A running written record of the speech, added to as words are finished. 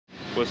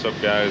What's up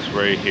guys,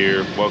 Ray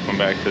here. Welcome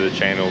back to the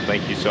channel.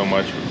 Thank you so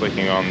much for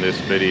clicking on this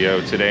video.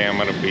 Today I'm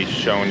going to be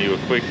showing you a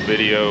quick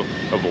video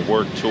of a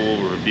work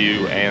tool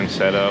review and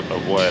setup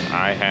of what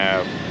I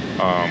have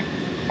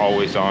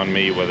always on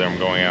me, whether I'm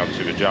going out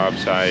to the job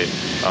site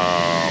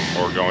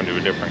or going to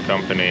a different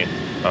company.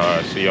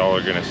 So y'all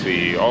are going to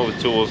see all the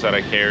tools that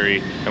I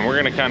carry, and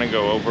we're going to kind of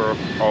go over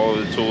all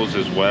of the tools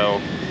as well,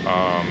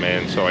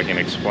 and so I can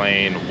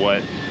explain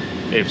what,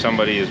 if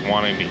somebody is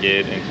wanting to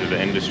get into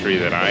the industry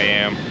that I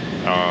am,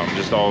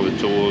 just all the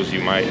tools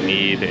you might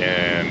need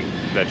and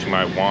that you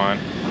might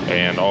want,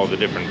 and all the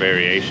different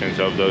variations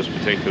of those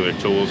particular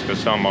tools, because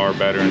some are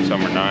better and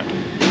some are not.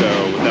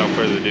 So without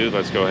further ado,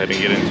 let's go ahead and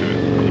get into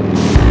it.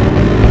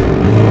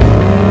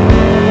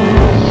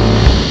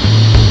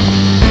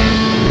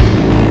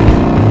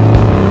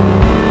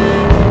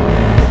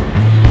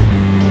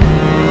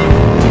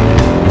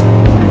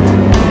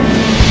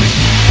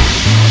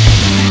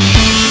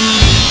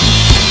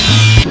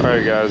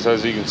 Alright guys,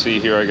 as you can see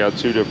here, I got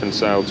two different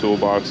style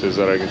toolboxes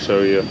that I can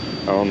show you.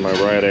 On my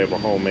right I have a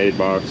homemade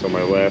box, on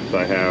my left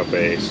I have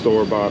a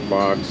store-bought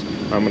box.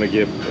 I'm going to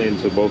get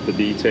into both the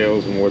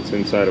details and what's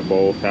inside of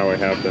both, how I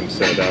have them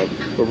set up.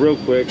 But real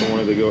quick, I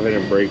wanted to go ahead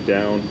and break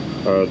down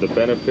the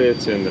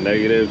benefits and the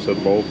negatives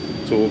of both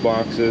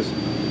toolboxes.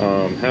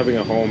 Having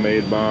a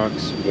homemade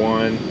box,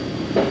 one,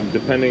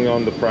 depending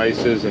on the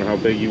prices and how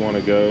big you want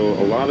to go,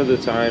 a lot of the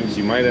times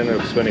you might end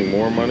up spending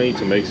more money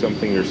to make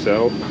something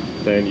yourself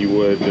than you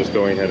would just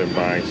going ahead and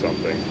buying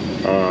something.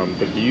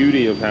 The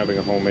beauty of having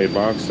a homemade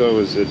box though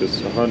is it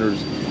is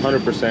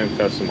 100%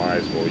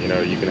 customizable. You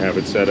know, you can have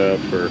it set up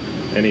for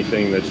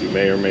anything that you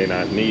may or may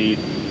not need,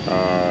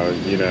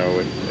 you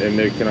know, and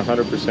it can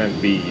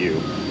 100% be you.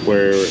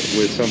 Where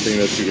with something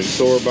that you can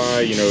store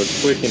buy, you know,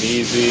 it's quick and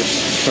easy,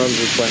 comes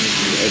with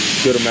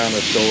a good amount of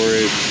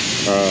storage,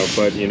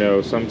 but you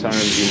know,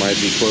 sometimes you might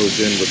be closed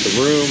in with the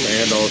room,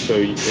 and also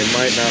it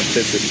might not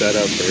fit the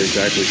setup for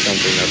exactly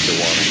something that you're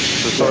wanting.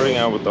 So starting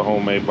out with the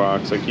homemade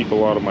box, I keep a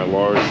lot of my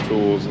large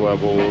tools,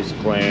 levels,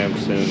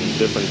 clamps, and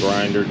different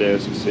grinder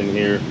discs in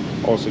here.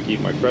 Also keep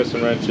my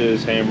crescent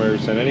wrenches,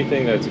 hammers, and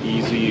anything that's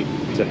easy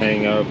to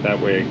hang up. That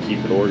way I can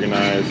keep it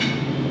organized.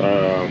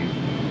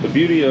 The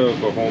beauty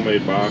of a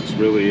homemade box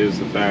really is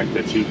the fact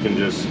that you can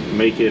just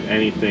make it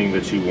anything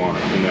that you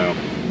want, you know.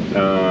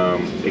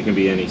 It can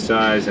be any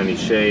size, any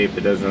shape,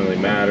 it doesn't really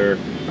matter.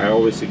 I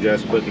always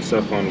suggest putting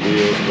stuff on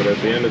wheels, but at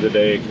the end of the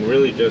day, it can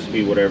really just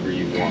be whatever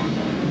you want.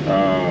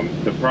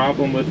 The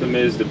problem with them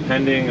is,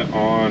 depending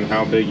on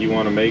how big you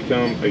want to make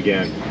them,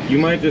 again, you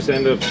might just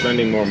end up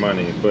spending more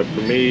money. But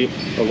for me,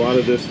 a lot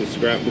of this was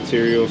scrap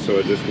material, so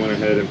I just went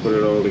ahead and put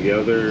it all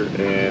together,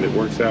 and it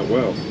works out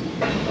well.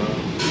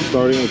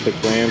 Starting with the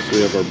clamps,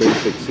 we have our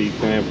basic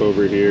C-clamp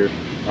over here.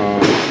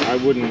 I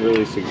wouldn't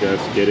really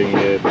suggest getting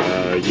it.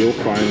 You'll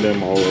find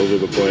them all over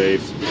the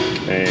place,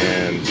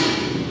 and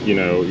you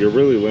know, you're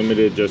really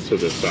limited just to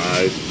the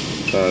size.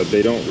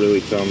 They don't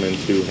really come in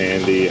too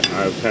handy.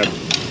 I've had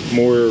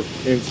more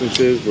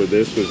instances where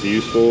this was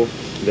useful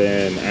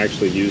than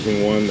actually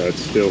using one that's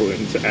still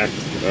intact,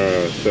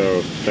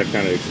 so that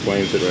kind of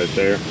explains it right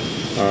there.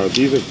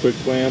 These are quick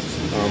clamps.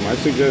 I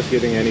suggest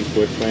getting any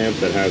quick clamp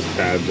that has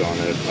pads on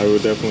it. I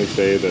would definitely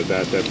say that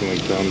definitely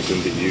comes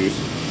into use,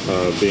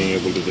 being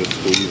able to just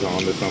squeeze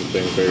onto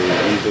something very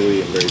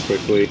easily and very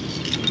quickly.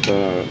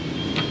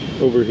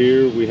 Over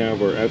here we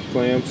have our F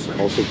clamps,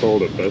 also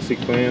called a Bussy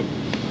clamp.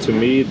 To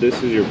me,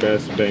 this is your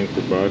best bang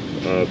for buck.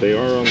 They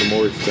are on the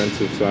more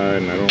expensive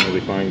side, and I don't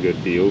really find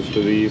good deals for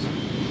these,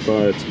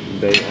 but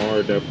they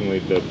are definitely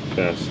the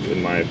best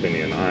in my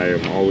opinion. I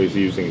am always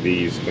using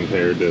these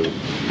compared to,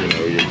 you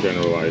know, your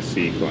generalized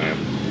C clamp.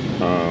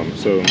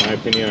 So in my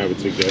opinion, I would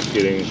suggest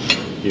getting,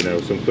 you know,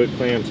 some quick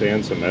clamps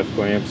and some F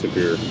clamps if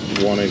you're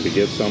wanting to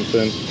get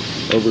something.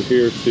 Over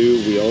here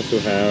too, we also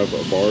have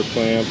a bar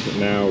clamp.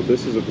 Now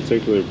this is a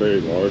particularly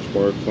very large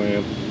bar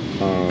clamp.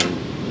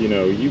 You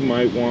know, you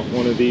might want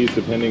one of these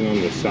depending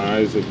on the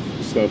size of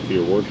stuff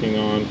you're working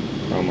on.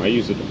 I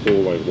use it to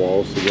pull like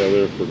walls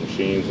together for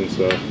machines and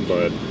stuff,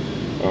 but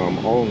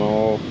all in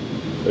all,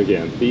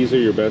 again, these are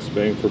your best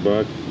bang for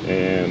buck.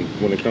 And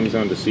when it comes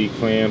down to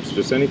C-clamps,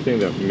 just anything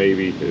that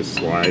maybe is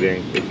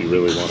sliding, if you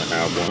really want to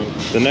have one.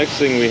 The next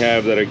thing we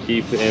have that I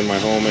keep in my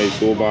homemade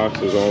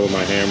toolbox is all of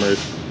my hammers.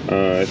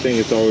 I think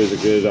it's always a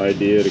good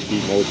idea to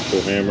keep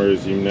multiple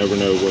hammers. You never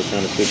know what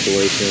kind of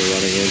situation you're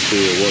running into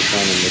or what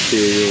kind of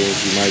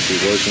materials you might be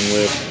working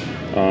with.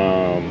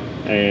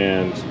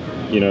 And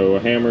you know,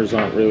 hammers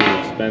aren't really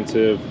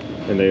expensive,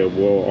 and they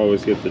will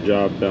always get the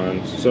job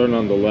done. Starting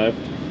on the left,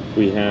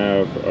 we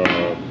have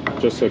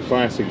just a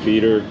classic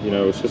beater. You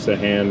know, it's just a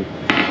hand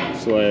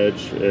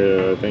sledge.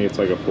 I think it's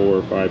like a 4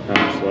 or 5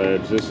 pound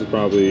sledge. This has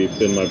probably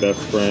been my best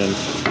friend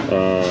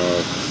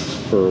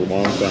for a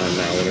long time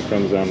now when it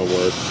comes down to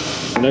work.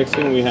 The next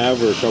thing we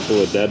have are a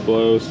couple of dead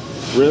blows.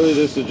 Really,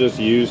 this is just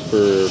used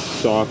for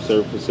soft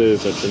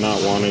surfaces that you're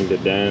not wanting to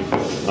dent.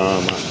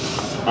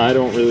 I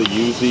don't really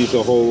use these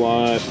a whole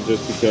lot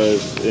just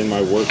because in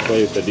my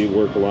workplace I do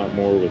work a lot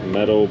more with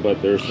metal, but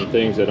there's some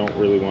things I don't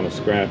really want to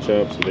scratch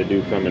up, so they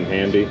do come in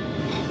handy.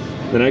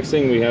 The next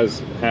thing we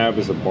have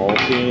is a ball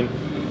peen.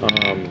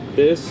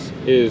 This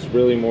is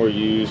really more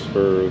used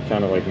for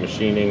kind of like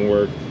machining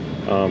work.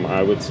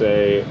 I would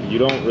say you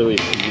don't really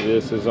see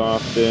this as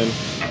often,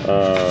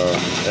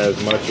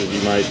 as much as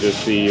you might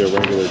just see a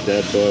regular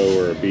dead blow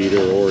or a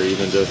beater, or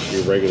even just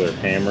your regular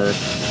hammer.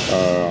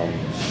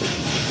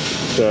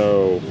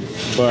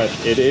 But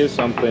it is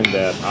something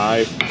that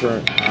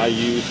I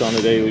use on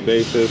a daily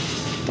basis.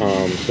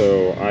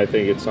 So I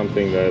think it's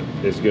something that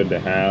is good to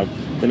have.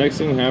 The next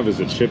thing we have is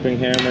a chipping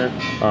hammer.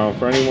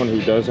 For anyone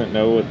who doesn't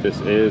know what this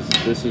is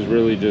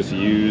really just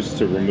used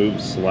to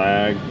remove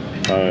slag.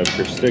 If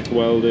you're stick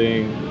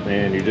welding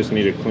and you just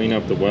need to clean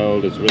up the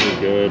weld, it's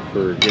really good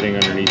for getting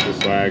underneath the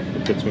slag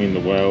between the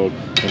weld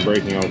and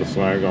breaking all the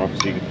slag off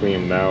so you can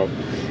clean them out.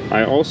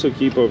 I also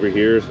keep over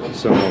here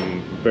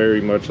some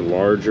very much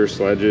larger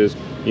sledges.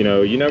 You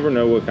know, you never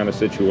know what kind of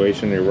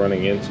situation you're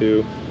running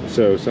into.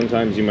 So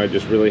sometimes you might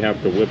just really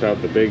have to whip out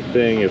the big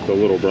thing if the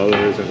little brother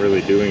isn't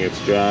really doing its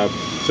job.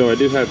 So I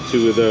do have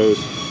 2 of those.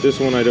 This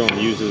one I don't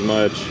use as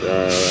much. As you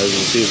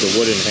can see, it's a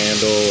wooden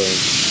handle.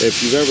 And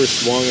if you've ever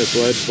swung a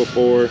sledge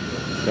before,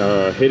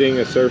 hitting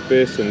a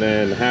surface and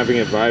then having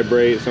it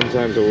vibrate,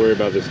 sometimes I worry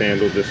about this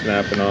handle just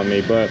snapping on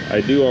me. But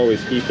I do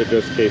always keep it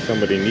just in case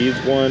somebody needs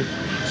one.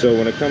 So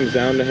when it comes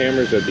down to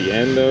hammers at the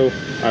end though,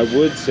 I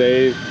would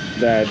say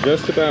that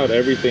just about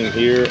everything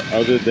here,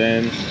 other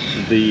than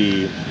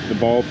the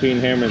ball peen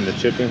hammer and the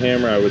chipping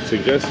hammer, I would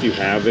suggest you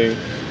having.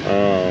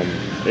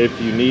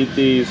 If you need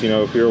these, you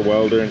know, if you're a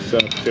welder and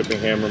stuff, chipping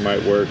hammer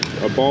might work.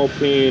 A ball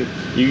peen,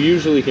 you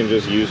usually can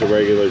just use a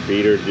regular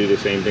beater to do the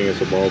same thing as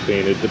a ball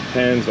peen. It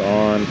depends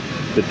on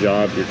the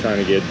job you're trying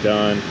to get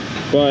done.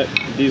 But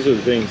these are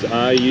the things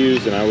I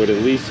use, and I would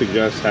at least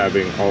suggest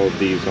having all of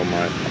these on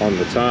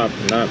the top,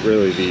 not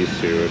really these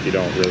 2 if you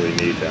don't really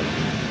need them.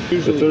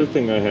 The third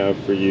thing I have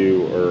for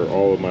you are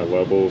all of my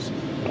levels.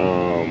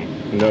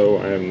 No,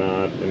 I am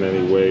not in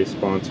any way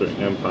sponsoring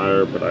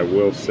Empire, but I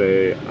will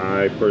say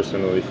I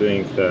personally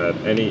think that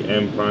any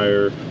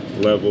Empire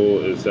level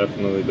is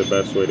definitely the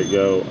best way to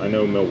go. I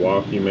know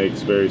Milwaukee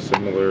makes very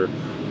similar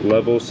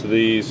levels to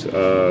these.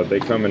 They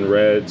come in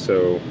red,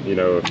 so you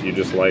know, if you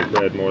just like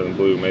red more than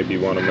blue, maybe you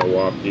want a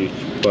Milwaukee.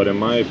 But in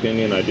my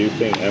opinion, I do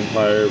think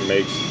Empire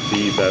makes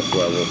the best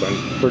levels.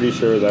 I'm pretty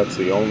sure that's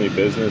the only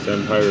business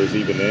Empire is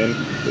even in,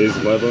 is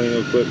leveling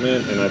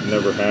equipment, and I've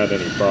never had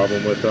any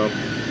problem with them.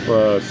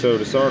 So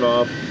to start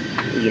off,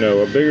 you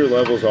know, a bigger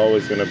level is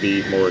always going to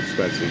be more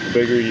expensive. The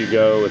bigger you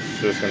go, it's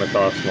just going to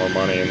cost more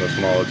money, and the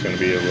smaller it's going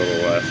to be a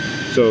little less.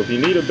 So if you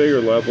need a bigger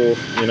level,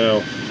 you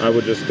know, I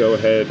would just go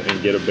ahead and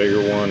get a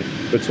bigger one.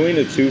 Between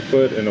a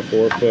 2-foot and a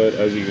 4-foot,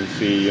 as you can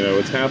see, you know,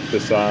 it's half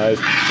the size.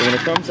 And when it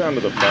comes down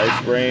to the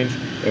price range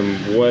and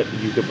what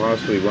you could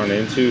possibly run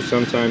into,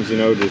 sometimes, you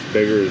know, just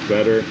bigger is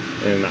better.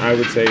 And I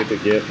would say to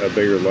get a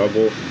bigger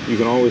level, you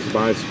can always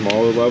buy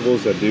smaller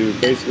levels that do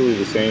basically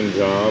the same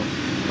job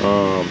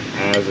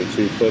as a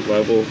 2-foot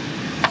level.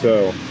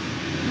 So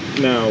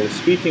now,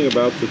 speaking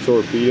about the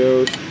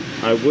torpedoes,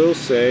 I will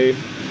say,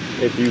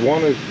 if you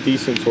want a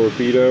decent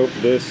torpedo,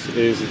 this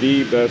is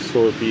the best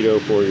torpedo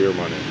for your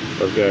money.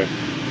 Okay,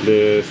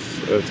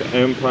 it's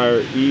Empire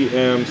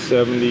EM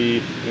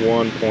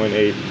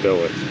 71.8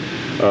 billet.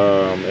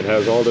 It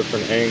has all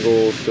different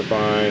angles to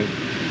find.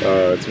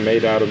 It's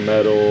made out of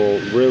metal,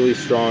 really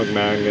strong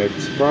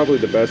magnets, probably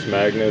the best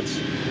magnets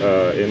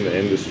in the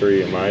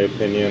industry, in my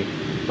opinion.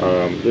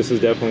 This is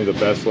definitely the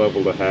best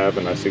level to have,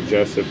 and I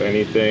suggest, if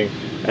anything,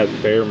 at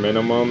bare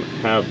minimum,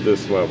 have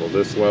this level.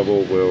 This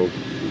level will,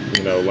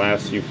 you know,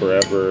 last you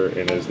forever,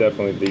 and is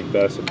definitely the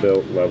best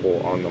built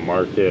level on the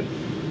market.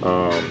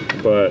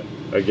 But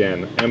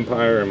again,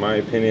 Empire, in my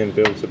opinion,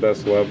 builds the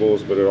best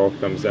levels, but it all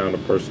comes down to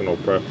personal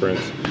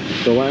preference.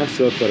 The last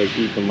stuff that I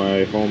keep in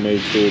my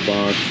homemade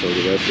toolbox are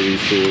the rest of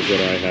these tools that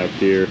I have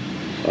here.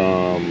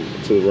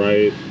 To the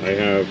right, I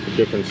have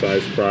different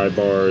size pry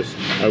bars.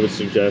 I would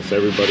suggest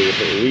everybody at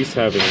least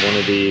having one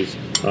of these.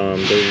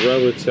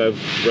 They're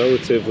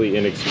relatively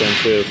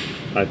inexpensive.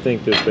 I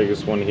think this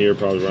biggest one here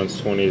probably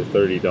runs $20 to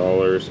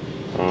 $30.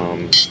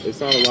 It's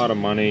not a lot of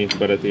money,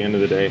 but at the end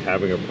of the day,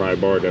 having a pry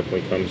bar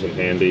definitely comes in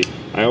handy.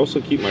 I also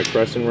keep my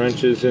crescent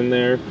wrenches in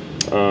there.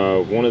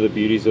 One of the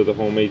beauties of the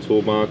homemade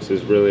toolbox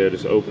is really I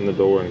just open the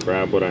door and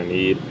grab what I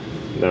need.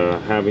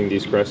 Having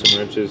these crescent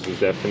wrenches is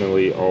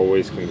definitely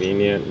always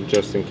convenient,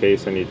 just in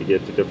case I need to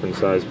get to different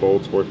size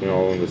bolts working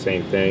all on the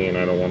same thing and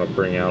I don't want to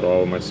bring out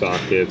all of my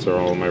sockets or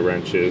all of my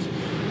wrenches.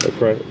 A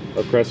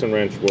crescent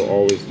wrench will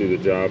always do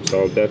the job,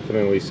 so I'll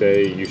definitely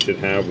say you should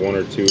have 1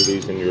 or 2 of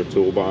these in your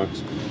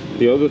toolbox.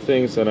 The other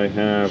things that I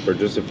have are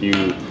just a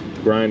few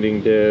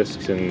grinding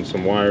discs and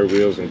some wire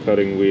wheels and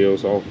cutting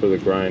wheels, all for the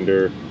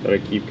grinder, that I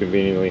keep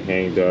conveniently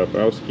hanged up.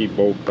 I also keep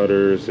bolt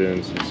cutters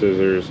and some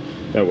scissors,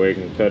 that way I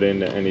can cut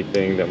into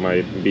anything that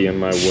might be in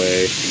my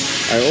way.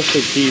 I also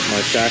keep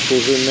my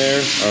shackles in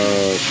there.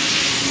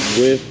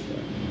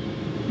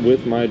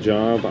 With my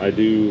job, I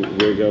do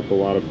rig up a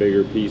lot of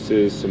bigger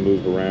pieces to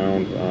move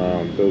around.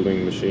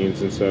 Building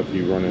machines and stuff,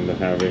 you run into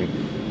having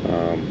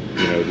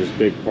You know, just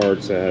big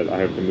parts that I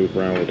have to move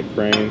around with a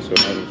crane, so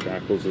having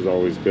shackles is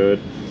always good.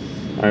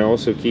 I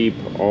also keep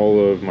all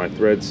of my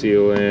thread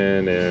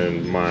sealing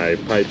and my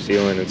pipe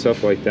sealing and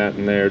stuff like that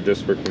in there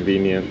just for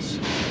convenience.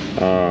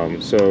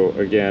 So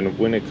again,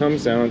 when it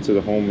comes down to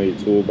the homemade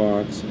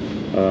toolbox,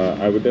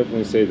 I would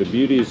definitely say the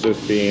beauty is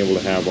just being able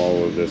to have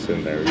all of this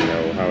in there, you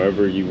know,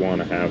 however you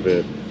want to have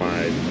it.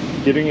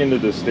 Getting into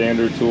the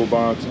standard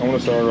toolbox, I want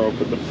to start off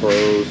with the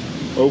pros.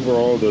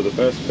 Overall, they're the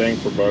best bang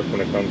for buck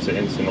when it comes to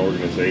instant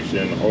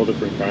organization, all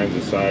different kinds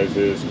of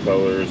sizes,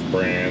 colors,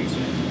 brands.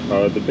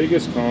 The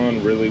biggest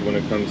con really when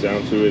it comes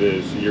down to it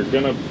is you're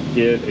gonna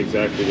get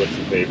exactly what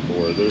you pay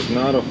for. There's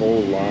not a whole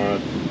lot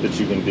that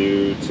you can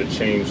do to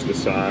change the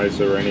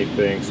size or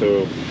anything.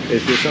 So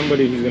if you're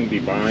somebody who's going to be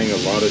buying a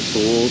lot of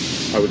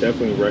tools, I would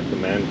definitely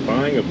recommend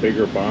buying a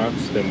bigger box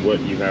than what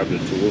you have the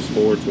tools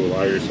for to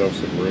allow yourself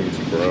some room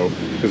to grow.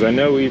 Because I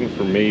know even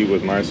for me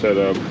with my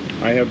setup,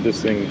 I have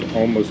this thing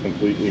almost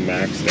completely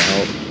maxed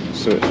out.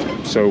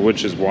 So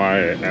which is why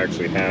I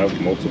actually have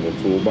multiple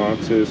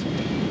toolboxes.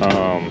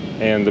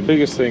 And the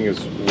biggest thing is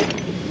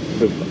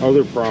the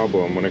other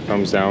problem when it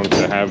comes down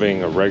to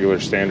having a regular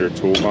standard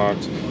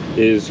toolbox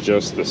is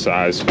just the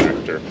size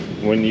factor.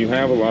 When you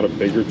have a lot of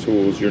bigger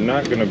tools, you're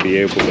not going to be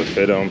able to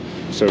fit them,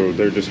 so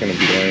they're just going to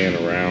be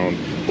laying around.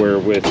 Where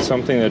with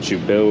something that you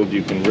build,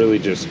 you can really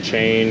just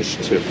change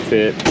to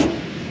fit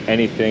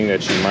anything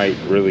that you might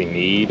really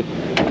need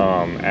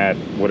at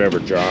whatever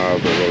job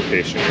or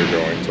location you're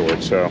going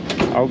towards. So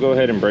I'll go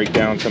ahead and break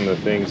down some of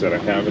the things that I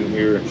have in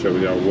here and show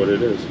you what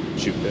it is.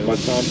 My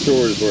top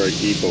drawer is where I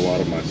keep a lot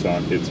of my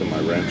sockets and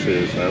my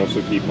wrenches. I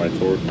also keep my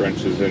torque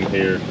wrenches in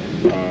here.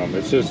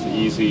 It's just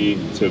easy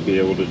to be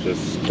able to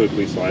just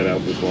quickly slide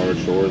out this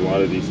large drawer. A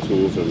lot of these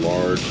tools are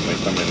large and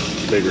they come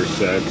in bigger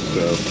sets,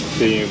 so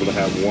being able to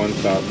have one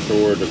top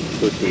drawer to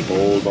quickly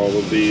hold all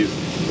of these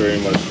very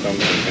much comes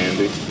in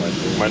handy.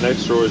 My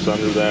next drawer is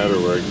under that, or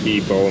where I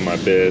keep all of my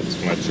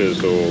bits, my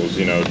chisels,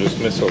 you know, just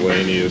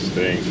miscellaneous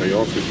things. I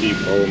also keep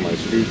all of my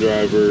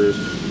screwdrivers,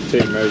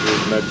 tape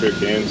measures,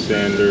 metric and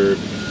standard,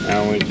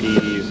 Allen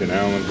keys and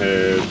Allen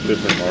heads,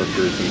 different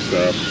markers and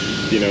stuff.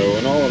 You know,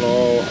 and all in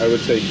all, I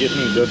would say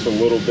getting just a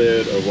little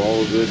bit of all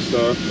of this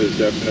stuff is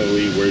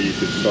definitely where you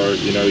should start.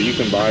 You know, you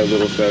can buy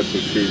little sets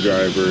of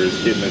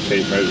screwdrivers, getting a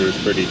tape measure is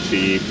pretty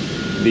cheap.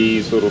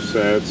 These little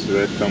sets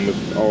that come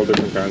with all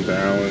different kinds of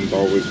Allens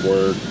always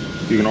work.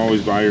 You can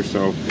always buy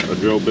yourself a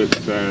drill bit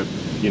set.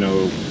 You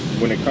know,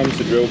 when it comes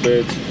to drill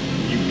bits,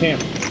 you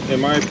can't, in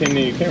my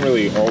opinion, you can't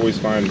really always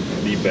find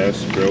the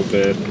best drill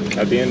bit.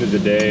 At the end of the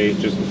day,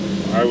 just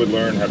I would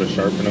learn how to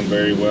sharpen them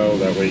very well.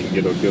 That way you can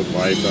get a good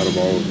life out of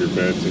all of your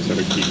bits instead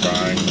of keep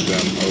buying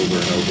them over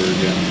and over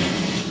again.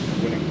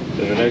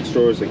 In the next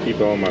drawers, I keep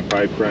all my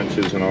pipe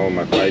wrenches and all of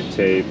my pipe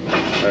tape.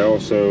 I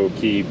also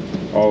keep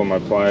all of my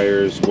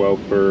pliers,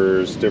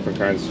 welpers, different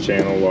kinds of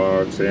channel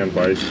locks, and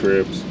vice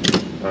grips.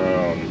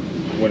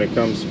 When it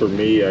comes for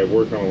me, I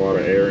work on a lot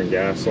of air and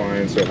gas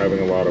lines, so having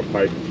a lot of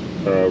pipe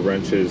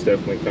wrenches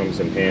definitely comes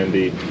in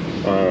handy.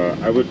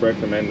 I would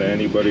recommend to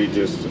anybody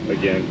just,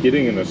 again,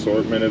 getting an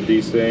assortment of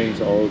these things.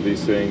 All of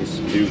these things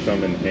do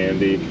come in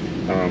handy.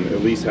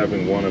 At least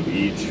having one of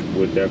each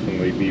would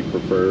definitely be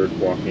preferred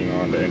walking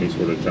on to any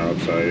sort of job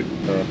site.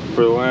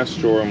 For the last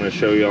drawer, I'm going to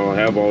show you all I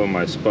have all of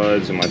my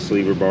spuds and my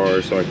sleever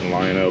bars so I can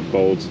line up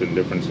bolts in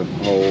different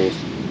holes.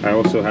 I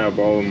also have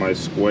all of my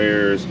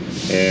squares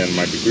and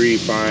my degree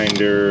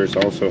finders.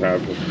 Also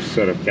have a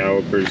set of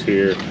calipers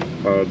here.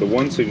 The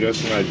one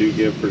suggestion I do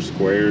give for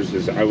squares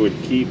is I would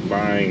keep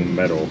buying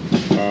metal.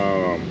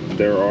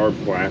 There are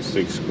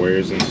plastic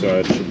squares and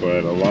such,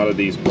 but a lot of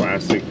these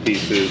plastic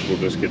pieces will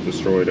just get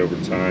destroyed over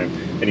time,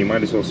 and you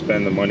might as well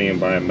spend the money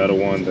and buy a metal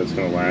one that's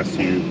going to last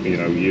you, you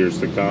know, years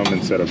to come,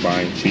 instead of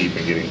buying cheap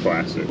and getting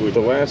plastic. The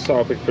last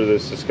topic for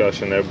this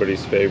discussion,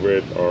 everybody's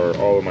favorite, are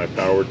all of my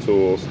power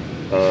tools.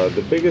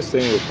 The biggest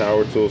thing with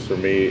power tools for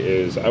me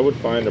is I would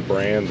find a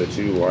brand that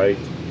you like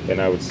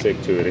and I would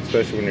stick to it,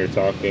 especially when you're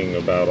talking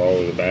about all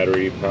of the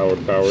battery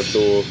powered power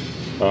tools.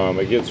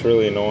 It gets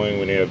really annoying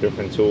when you have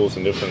different tools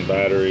and different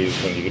batteries,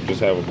 when you could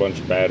just have a bunch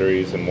of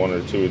batteries and one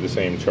or two of the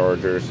same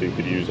charger so you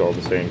could use all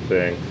the same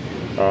thing.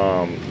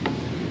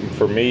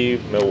 For me,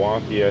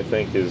 Milwaukee I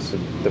think is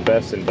the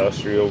best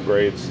industrial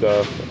grade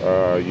stuff.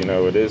 You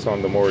know, it is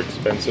on the more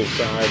expensive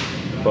side,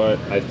 but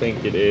I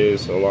think it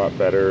is a lot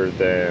better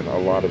than a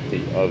lot of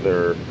the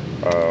other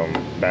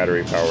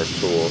battery powered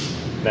tools.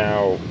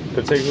 Now,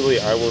 particularly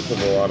I work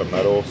with a lot of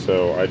metal,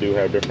 so I do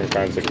have different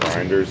kinds of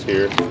grinders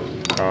here.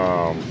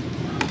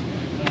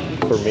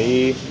 For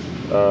me,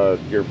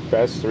 your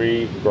best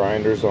 3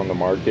 grinders on the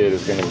market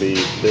is going to be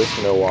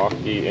this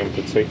Milwaukee in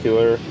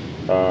particular,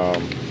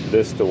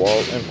 this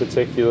DeWalt in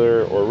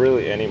particular, or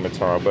really any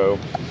Metabo.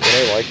 What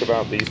I like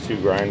about these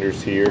 2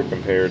 grinders here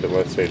compared to,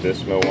 let's say,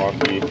 this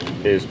Milwaukee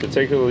is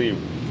particularly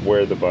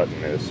where the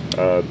button is.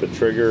 The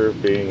trigger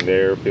being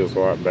there feels a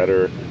lot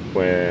better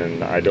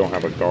when I don't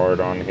have a guard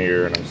on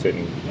here and I'm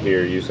sitting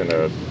here using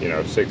a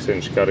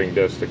 6-inch cutting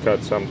disc to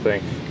cut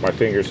something. My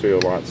fingers feel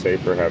a lot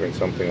safer having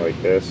something like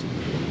this.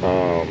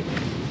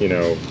 You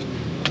know,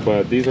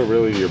 But these are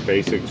really your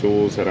basic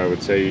tools that I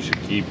would say you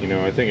should keep. You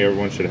know, I think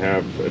everyone should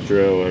have a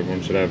drill,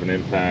 everyone should have an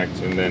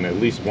impact, and then at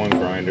least one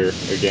grinder.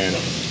 Again,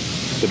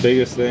 the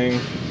biggest thing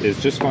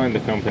is just find the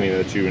company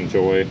that you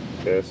enjoy.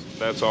 Yes.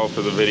 That's all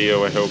for the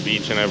video. I hope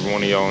each and every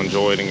one of y'all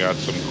enjoyed and got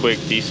some quick,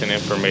 decent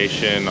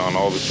information on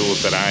all the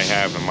tools that I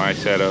have in my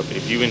setup.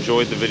 If you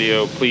enjoyed the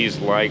video, please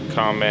like,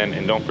 comment,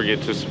 and don't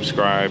forget to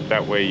subscribe.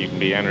 That way you can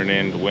be entered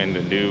in to win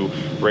the new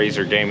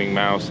Razer gaming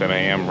mouse that I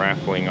am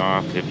raffling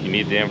off. If you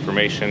need the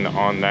information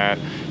on that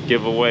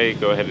giveaway,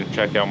 go ahead and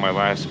check out my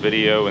last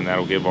video, and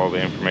that'll give all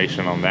the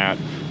information on that.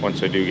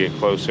 Once I do get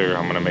closer,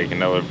 I'm going to make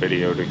another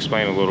video to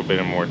explain a little bit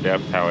in more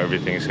depth how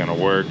everything's going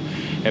to work.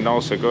 And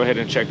also go ahead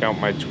and check out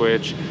my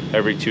Twitch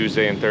every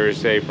Tuesday and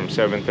Thursday from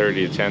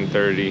 7:30 to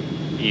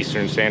 10:30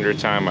 Eastern Standard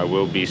Time. I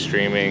will be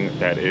streaming.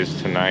 That is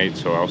tonight,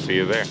 so I'll see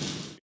you there.